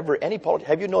anybody ever,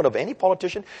 have you known of any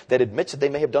politician that admits that they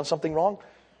may have done something wrong?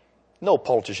 No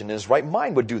politician in his right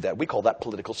mind would do that. We call that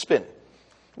political spin.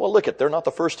 Well, look, they're not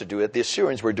the first to do it. The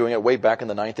Assyrians were doing it way back in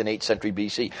the 9th and 8th century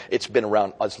BC. It's been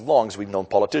around as long as we've known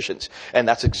politicians. And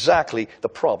that's exactly the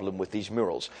problem with these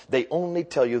murals. They only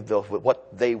tell you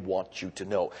what they want you to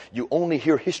know. You only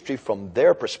hear history from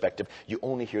their perspective. You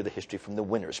only hear the history from the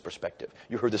winner's perspective.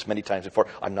 You heard this many times before.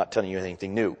 I'm not telling you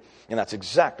anything new. And that's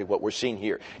exactly what we're seeing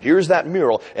here. Here's that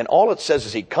mural, and all it says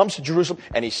is he comes to Jerusalem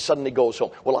and he suddenly goes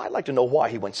home. Well, I'd like to know why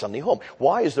he went suddenly home.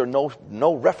 Why is there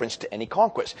no reference to any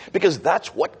conquest? Because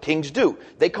that's what kings do.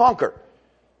 They conquer.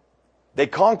 They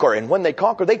conquer, and when they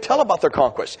conquer, they tell about their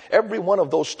conquest. Every one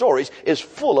of those stories is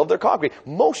full of their conquering.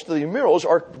 Most of the murals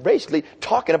are basically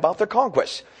talking about their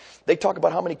conquests. They talk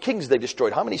about how many kings they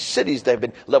destroyed, how many cities they've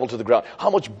been leveled to the ground,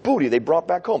 how much booty they brought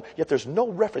back home. Yet there's no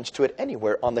reference to it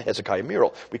anywhere on the Hezekiah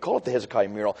mural. We call it the Hezekiah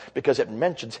mural because it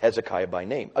mentions Hezekiah by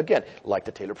name. Again, like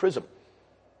the Taylor Prism.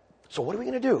 So what are we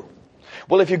going to do?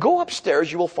 Well, if you go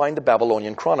upstairs, you will find the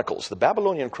Babylonian Chronicles. The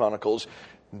Babylonian Chronicles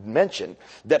mention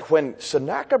that when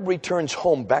Sennacherib returns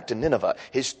home back to Nineveh,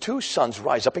 his two sons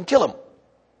rise up and kill him.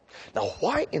 Now,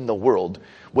 why in the world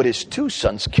would his two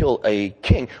sons kill a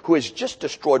king who has just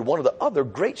destroyed one of the other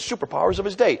great superpowers of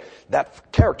his day?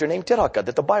 That character named Tirhakah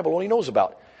that the Bible only knows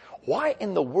about. Why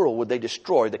in the world would they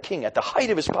destroy the king at the height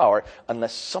of his power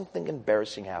unless something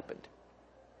embarrassing happened?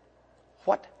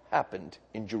 What happened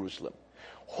in Jerusalem?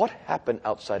 What happened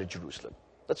outside of Jerusalem?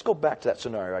 Let's go back to that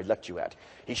scenario I left you at.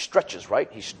 He stretches, right?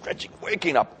 He's stretching,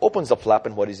 waking up, opens the flap,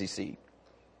 and what does he see?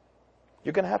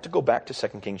 You're going to have to go back to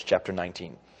 2 Kings chapter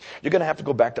 19. You're going to have to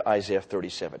go back to Isaiah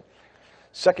 37.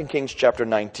 2 Kings chapter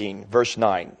 19, verse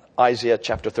 9. Isaiah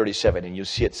chapter 37, and you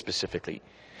see it specifically.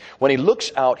 When he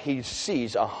looks out, he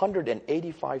sees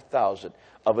 185,000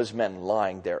 of his men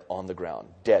lying there on the ground,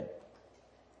 dead.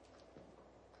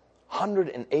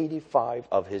 185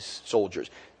 of his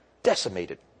soldiers,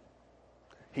 decimated.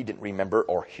 He didn't remember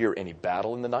or hear any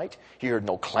battle in the night. He heard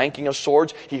no clanking of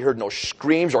swords. He heard no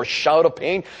screams or shout of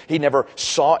pain. He never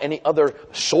saw any other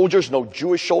soldiers, no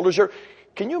Jewish soldiers there.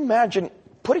 Can you imagine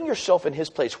putting yourself in his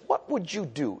place? What would you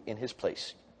do in his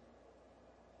place?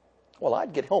 Well,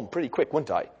 I'd get home pretty quick,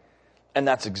 wouldn't I? And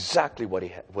that's exactly what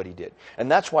he did. And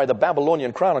that's why the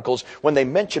Babylonian Chronicles, when they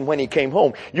mention when he came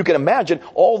home, you can imagine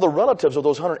all the relatives of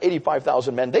those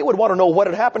 185,000 men, they would want to know what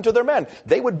had happened to their men.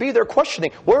 They would be there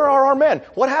questioning, where are our men?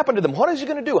 What happened to them? What is he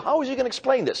going to do? How is he going to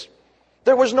explain this?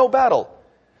 There was no battle.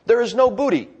 There is no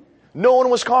booty. No one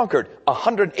was conquered.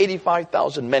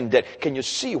 185,000 men dead. Can you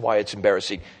see why it's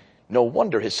embarrassing? No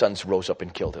wonder his sons rose up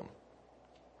and killed him.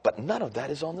 But none of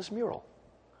that is on this mural.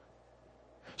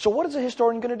 So what is a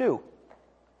historian going to do?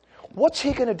 What's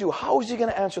he going to do? How is he going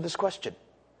to answer this question?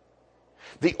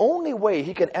 The only way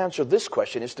he can answer this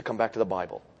question is to come back to the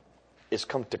Bible.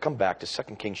 To come back to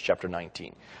 2 Kings chapter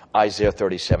 19, Isaiah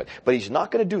 37. But he's not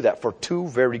going to do that for two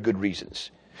very good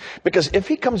reasons. Because if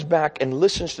he comes back and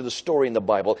listens to the story in the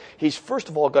Bible, he's first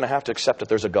of all going to have to accept that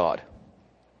there's a God.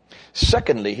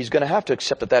 Secondly, he's going to have to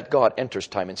accept that God enters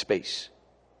time and space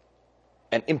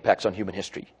and impacts on human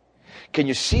history. Can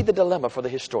you see the dilemma for the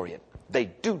historian? They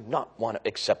do not want to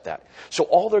accept that. So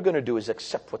all they're going to do is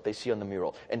accept what they see on the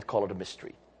mural and call it a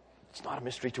mystery. It's not a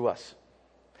mystery to us.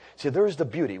 See, there's the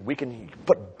beauty. We can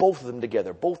put both of them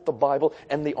together. Both the Bible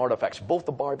and the artifacts. Both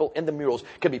the Bible and the murals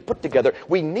can be put together.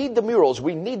 We need the murals.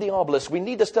 We need the obelisks. We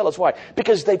need the stelas. Why?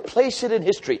 Because they place it in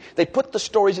history. They put the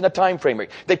stories in a time frame.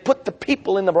 They put the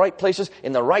people in the right places,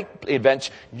 in the right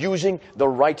events, using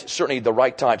certainly the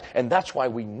right times. And that's why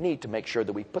we need to make sure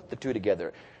that we put the two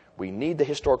together. We need the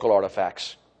historical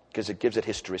artifacts because it gives it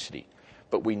historicity.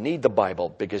 But we need the Bible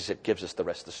because it gives us the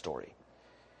rest of the story.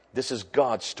 This is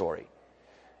God's story.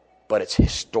 But it's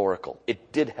historical.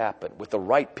 It did happen with the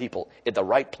right people in the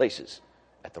right places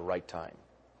at the right time.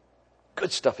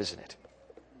 Good stuff, isn't it?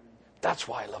 That's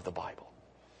why I love the Bible.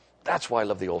 That's why I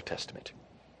love the Old Testament.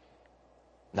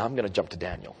 Now I'm going to jump to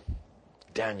Daniel.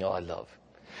 Daniel I love.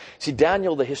 See,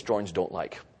 Daniel the historians don't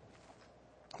like.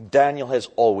 Daniel has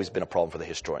always been a problem for the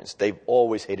historians. They've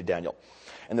always hated Daniel.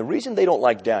 And the reason they don't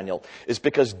like Daniel is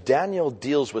because Daniel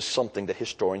deals with something that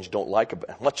historians don't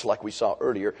like, much like we saw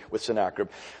earlier with Sennacherib.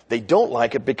 They don't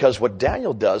like it because what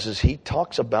Daniel does is he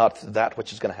talks about that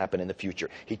which is going to happen in the future.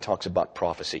 He talks about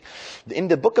prophecy. In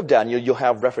the book of Daniel, you'll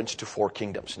have reference to 4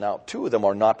 kingdoms. Now, 2 of them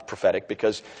are not prophetic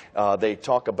because they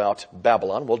talk about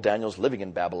Babylon. Well, Daniel's living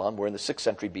in Babylon. We're in the 6th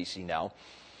century BC now.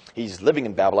 He's living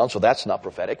in Babylon, so that's not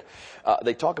prophetic.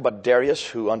 They talk about Darius,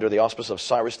 who under the auspice of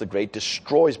Cyrus the Great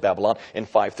destroys Babylon in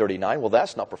 539. Well,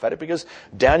 that's not prophetic because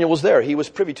Daniel was there. He was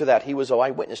privy to that. He was an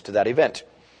eyewitness to that event.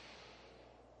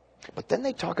 But then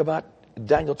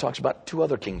Daniel talks about 2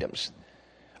 other kingdoms.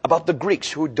 About the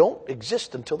Greeks, who don't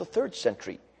exist until the 3rd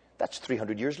century. That's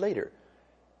 300 years later.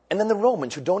 And then the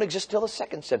Romans, who don't exist until the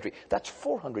 2nd century. That's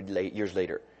 400 years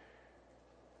later.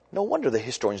 No wonder the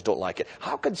historians don't like it.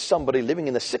 How could somebody living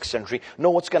in the 6th century know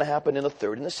what's going to happen in the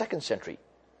 3rd and the 2nd century?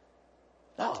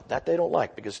 No, that they don't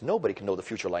like because nobody can know the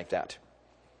future like that.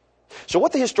 So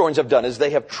what the historians have done is they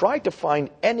have tried to find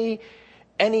any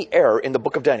error in the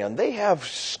book of Daniel. And they have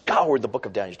scoured the book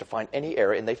of Daniel to find any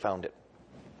error, and they found it.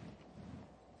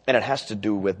 And it has to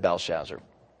do with Belshazzar.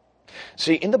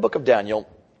 See, in the book of Daniel,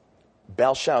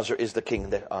 Belshazzar is the king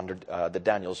that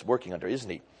Daniel's working under, isn't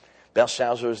he?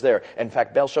 Belshazzar is there. In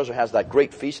fact, Belshazzar has that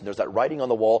great feast, and there's that writing on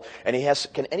the wall, and he has,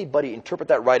 can anybody interpret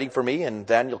that writing for me? And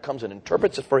Daniel comes and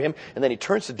interprets it for him, and then he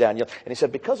turns to Daniel, and he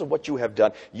said, because of what you have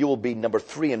done, you will be number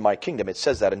 3 in my kingdom. It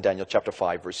says that in Daniel chapter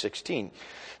 5, verse 16.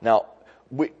 Now,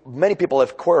 many people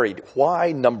have queried,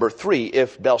 why number 3?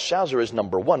 If Belshazzar is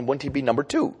number 1, wouldn't he be number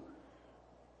 2?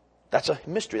 That's a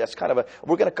mystery. That's kind of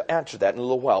we're going to answer that in a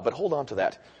little while, but hold on to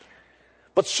that.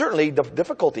 But certainly the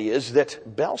difficulty is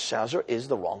that Belshazzar is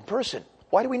the wrong person.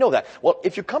 Why do we know that? Well,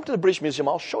 if you come to the British Museum,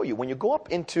 I'll show you. When you go up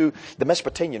into the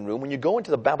Mesopotamian room, when you go into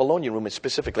the Babylonian room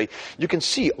specifically, you can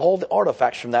see all the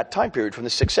artifacts from that time period, from the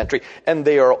 6th century. And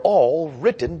they are all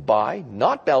written by,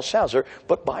 not Belshazzar,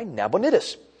 but by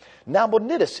Nabonidus.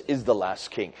 Nabonidus is the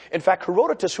last king. In fact,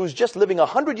 Herodotus, who's just living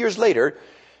 100 years later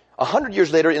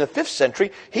in the 5th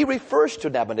century, he refers to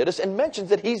Nabonidus and mentions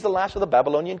that he's the last of the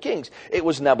Babylonian kings. It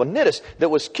was Nabonidus that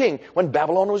was king when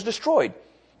Babylon was destroyed.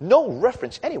 No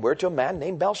reference anywhere to a man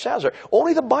named Belshazzar.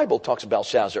 Only the Bible talks of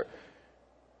Belshazzar,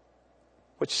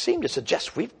 which seemed to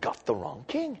suggest we've got the wrong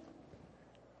king.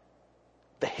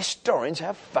 The historians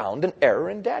have found an error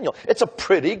in Daniel. It's a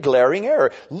pretty glaring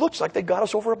error. Looks like they got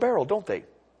us over a barrel, don't they?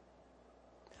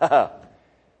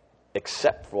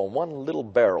 Except for one little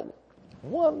barrel.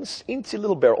 One teensy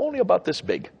little barrel, only about this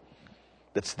big,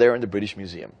 that's there in the British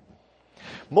Museum.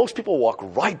 Most people walk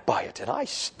right by it, and I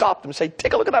stop them and say,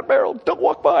 take a look at that barrel. Don't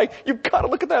walk by. You've got to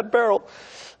look at that barrel.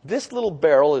 This little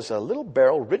barrel is a little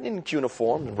barrel written in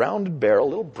cuneiform, rounded barrel,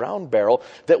 little brown barrel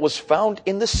that was found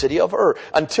in the city of Ur.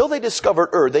 Until they discovered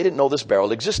Ur, they didn't know this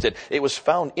barrel existed. It was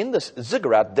found in the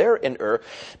ziggurat there in Ur,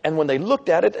 and when they looked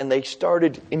at it and they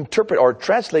started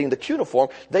translating the cuneiform,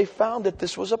 they found that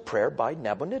this was a prayer by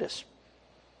Nabonidus.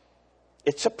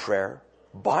 It's a prayer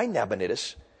by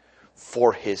Nabonidus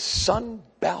for his son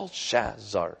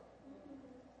Belshazzar.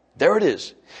 There it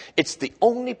is. It's the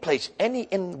only place,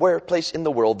 place in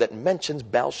the world that mentions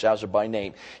Belshazzar by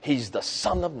name. He's the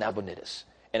son of Nabonidus.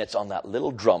 And it's on that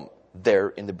little drum there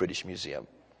in the British Museum.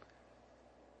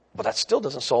 But that still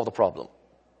doesn't solve the problem.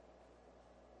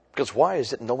 Because why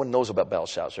is it no one knows about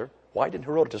Belshazzar? Why didn't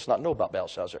Herodotus not know about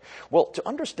Belshazzar? Well, to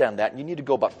understand that, you need to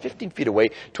go about 15 feet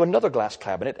away to another glass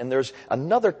cabinet, and there's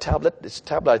another tablet. It's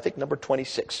tablet, I think, number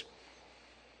 26.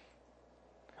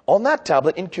 On that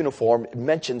tablet in cuneiform, it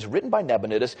mentions, written by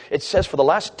Nabonidus, it says for the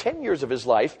last 10 years of his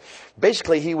life,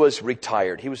 basically he was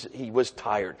retired. He was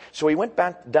tired. So he went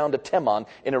back down to Teman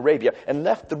in Arabia and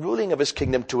left the ruling of his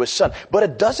kingdom to his son. But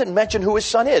it doesn't mention who his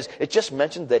son is. It just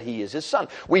mentions that he is his son.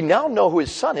 We now know who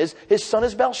his son is. His son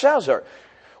is Belshazzar,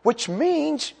 which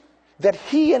means that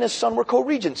he and his son were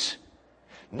co-regents.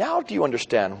 Now do you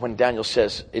understand when Daniel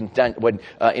says, in Daniel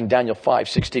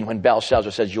 5:16, when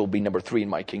Belshazzar says, you'll be number 3 in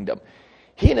my kingdom?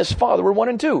 He and his father were 1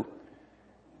 and 2.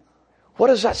 What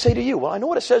does that say to you? Well, I know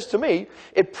what it says to me.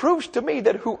 It proves to me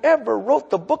that whoever wrote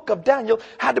the book of Daniel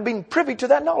had to be privy to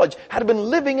that knowledge, had to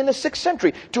been living in the 6th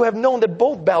century, to have known that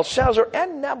both Belshazzar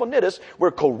and Nabonidus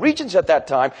were co-regents at that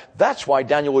time. That's why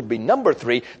Daniel would be number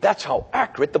 3. That's how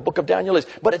accurate the book of Daniel is.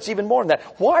 But it's even more than that.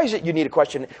 Why is it, you need a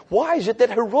question, why is it that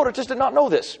Herodotus did not know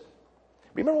this?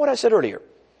 Remember what I said earlier.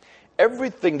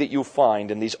 Everything that you find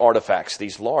in these artifacts,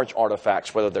 these large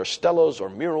artifacts, whether they're stelas or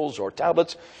murals or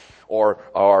tablets, or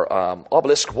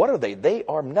obelisk, what are they? They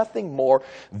are nothing more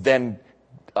than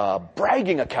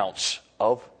bragging accounts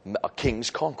of a king's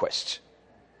conquests.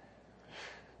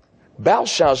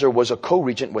 Belshazzar was a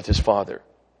co-regent with his father.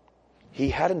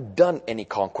 He hadn't done any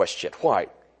conquest yet. Why?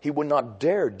 He would not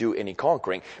dare do any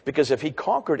conquering, because if he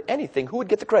conquered anything, who would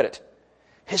get the credit?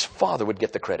 His father would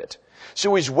get the credit.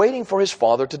 So he's waiting for his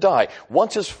father to die.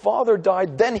 Once his father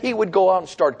died, then he would go out and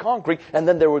start conquering, and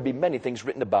then there would be many things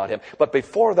written about him. But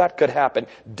before that could happen,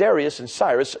 Darius and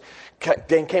Cyrus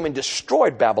then came and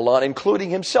destroyed Babylon,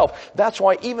 including himself. That's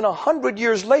why even 100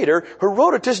 years later,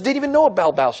 Herodotus didn't even know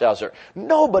about Belshazzar.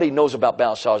 Nobody knows about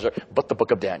Belshazzar but the book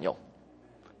of Daniel.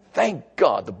 Thank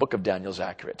God the book of Daniel is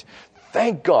accurate.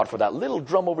 Thank God for that little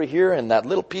drum over here and that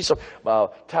little piece of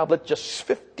tablet just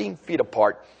 15 feet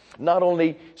apart. Not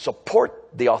only support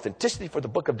the authenticity for the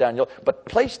book of Daniel, but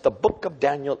place the book of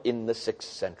Daniel in the 6th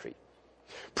century.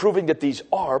 Proving that these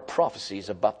are prophecies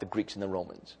about the Greeks and the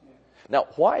Romans. Now,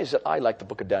 why is it I like the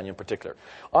book of Daniel in particular?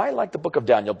 I like the book of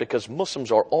Daniel because Muslims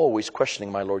are always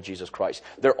questioning my Lord Jesus Christ.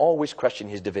 They're always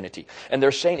questioning his divinity. And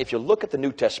they're saying, if you look at the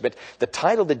New Testament, the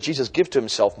title that Jesus gives to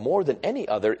himself more than any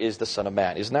other is the Son of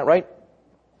Man. Isn't that right?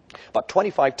 About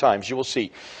 25 times you will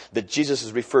see that Jesus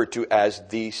is referred to as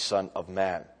the Son of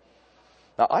Man.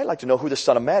 Now, I like to know who the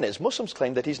Son of Man is. Muslims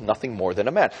claim that he's nothing more than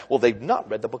a man. Well, they've not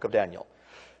read the book of Daniel.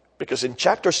 Because in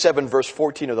chapter 7, verse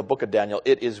 14 of the book of Daniel,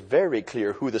 it is very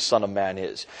clear who the Son of Man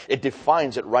is. It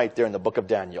defines it right there in the book of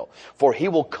Daniel. For he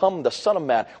will come, the Son of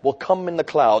Man will come in the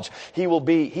clouds. He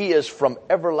is from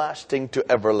everlasting to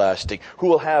everlasting, who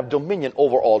will have dominion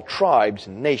over all tribes,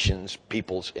 nations,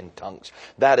 peoples, and tongues.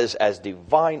 That is as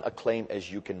divine a claim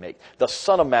as you can make. The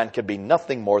Son of Man can be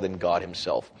nothing more than God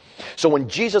himself. So when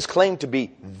Jesus claimed to be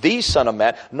the Son of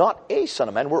Man, not a Son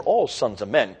of Man, we're all sons of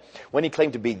men. When he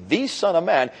claimed to be the Son of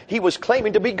Man, he was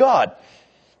claiming to be God.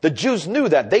 The Jews knew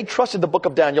that. They trusted the book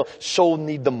of Daniel. So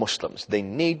need the Muslims. They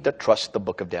need to trust the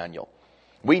book of Daniel.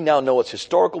 We now know it's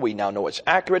historical. We now know it's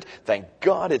accurate. Thank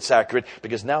God it's accurate,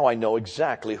 because now I know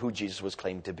exactly who Jesus was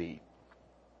claimed to be.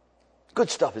 Good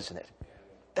stuff, isn't it?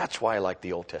 That's why I like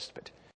the Old Testament.